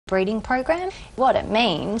breeding program. What it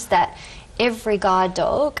means that every guide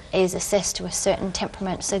dog is assessed to a certain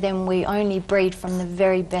temperament, so then we only breed from the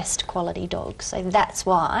very best quality dogs. So that's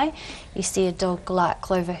why you see a dog like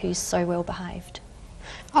Clover who's so well behaved.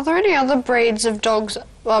 Are there any other breeds of dogs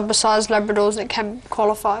besides Labradors that can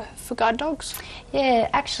qualify for guide dogs? Yeah,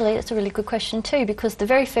 actually that's a really good question too, because the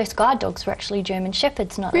very first guide dogs were actually German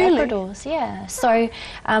Shepherds, not Really? Labradors. Yeah. So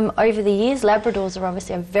over the years, Labradors are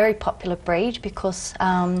obviously a very popular breed because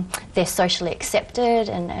they're socially accepted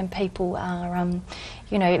and people are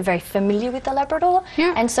you know, very familiar with the Labrador.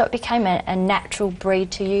 Yeah. And so it became a natural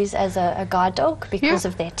breed to use as a guide dog because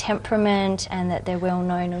of their temperament and that they're well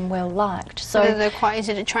known and well liked. So they're quite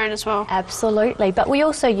easy to train as well. Absolutely. But we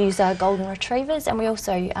also use golden retrievers, and we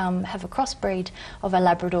also have a crossbreed of a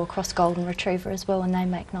Labrador cross golden retriever as well, and they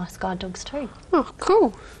make nice guide dogs too. Oh,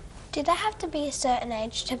 cool. Do they have to be a certain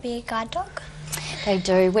age to be a guide dog? They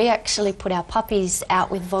do. We actually put our puppies out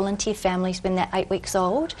with volunteer families when they're 8 weeks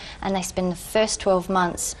old, and they spend the first 12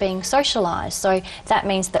 months being socialised. So that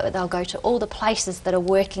means that they'll go to all the places that a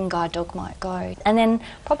working guide dog might go. And then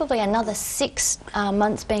probably another 6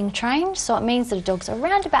 months being trained. So it means that a dog's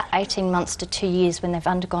around about 18 months to 2 years when they've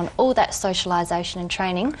undergone all that socialisation and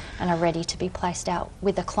training and are ready to be placed out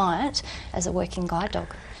with a client as a working guide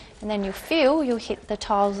dog. And then you'll hit the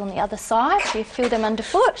tiles on the other side, so you feel them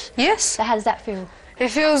underfoot. Yes. So how does that feel? It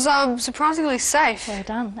feels surprisingly safe. Well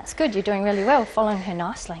done. That's good. You're doing really well, following her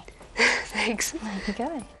nicely. Thanks. There you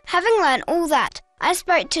go. Having learned all that, I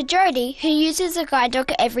spoke to Jodie, who uses a guide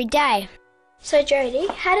dog every day. So Jodie,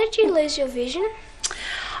 how did you lose your vision?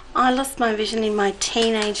 I lost my vision in my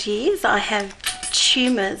teenage years. I have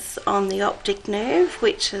tumours on the optic nerve,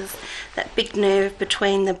 which is that big nerve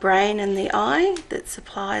between the brain and the eye that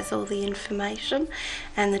supplies all the information,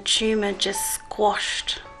 and the tumour just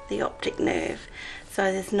squashed the optic nerve,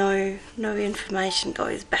 so there's no information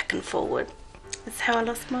goes back and forward. That's how I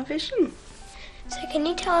lost my vision. So can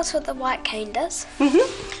you tell us what the white cane does?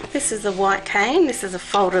 This is a white cane. This is a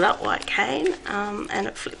folded up white cane, and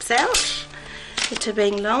it flips out to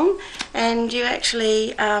being long, and you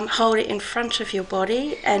actually hold it in front of your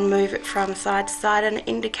body and move it from side to side, and it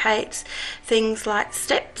indicates things like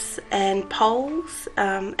steps and poles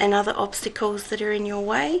and other obstacles that are in your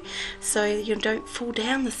way, so you don't fall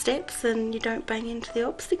down the steps and you don't bang into the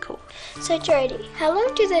obstacle. So Jodie, how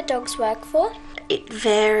long do the dogs work for? It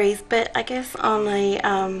varies, but I guess on the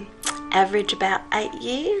average about 8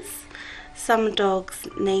 years. Some dogs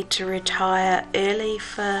need to retire early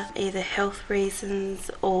for either health reasons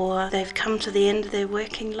or they've come to the end of their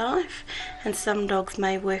working life, and some dogs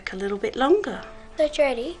may work a little bit longer. So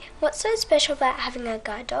Jodie, what's so special about having a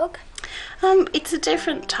guide dog? It's a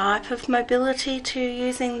different type of mobility to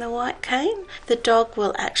using the white cane. The dog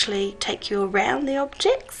will actually take you around the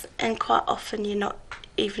objects, and quite often you're not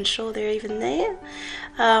even sure they're even there.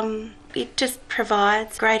 It just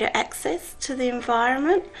provides greater access to the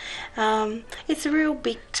environment. It's a real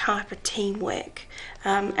big type of teamwork,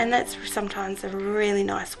 and that's sometimes a really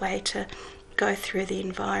nice way to go through the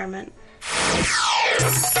environment.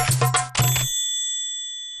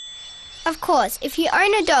 Of course, if you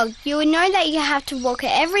own a dog, you will know that you have to walk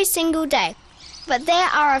it every single day. But there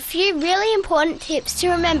are a few really important tips to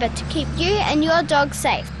remember to keep you and your dog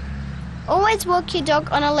safe. Always walk your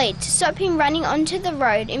dog on a lead to stop him running onto the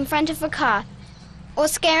road in front of a car or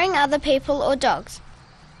scaring other people or dogs.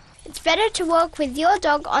 It's better to walk with your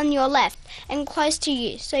dog on your left and close to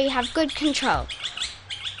you so you have good control.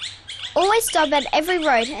 Always stop at every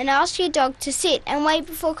road and ask your dog to sit and wait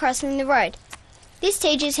before crossing the road. This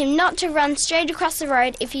teaches him not to run straight across the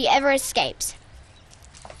road if he ever escapes.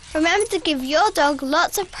 Remember to give your dog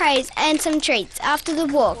lots of praise and some treats after the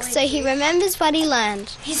walk so he remembers what he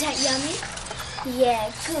learned. Is that yummy?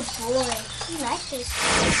 Yeah, good boy. You like this.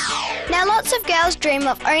 Now lots of girls dream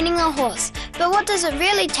of owning a horse, but what does it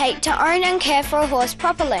really take to own and care for a horse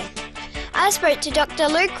properly? I spoke to Dr.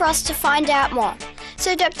 Luke Ross to find out more.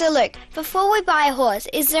 So Dr. Luke, before we buy a horse,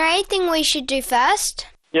 is there anything we should do first?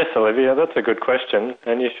 Yes, Olivia, that's a good question,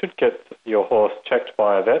 and you should get your horse checked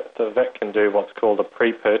by a vet. The vet can do what's called a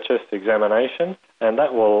pre-purchase examination, and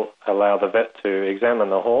that will allow the vet to examine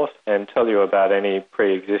the horse and tell you about any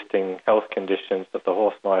pre-existing health conditions that the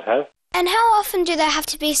horse might have. And how often do they have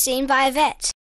to be seen by a vet?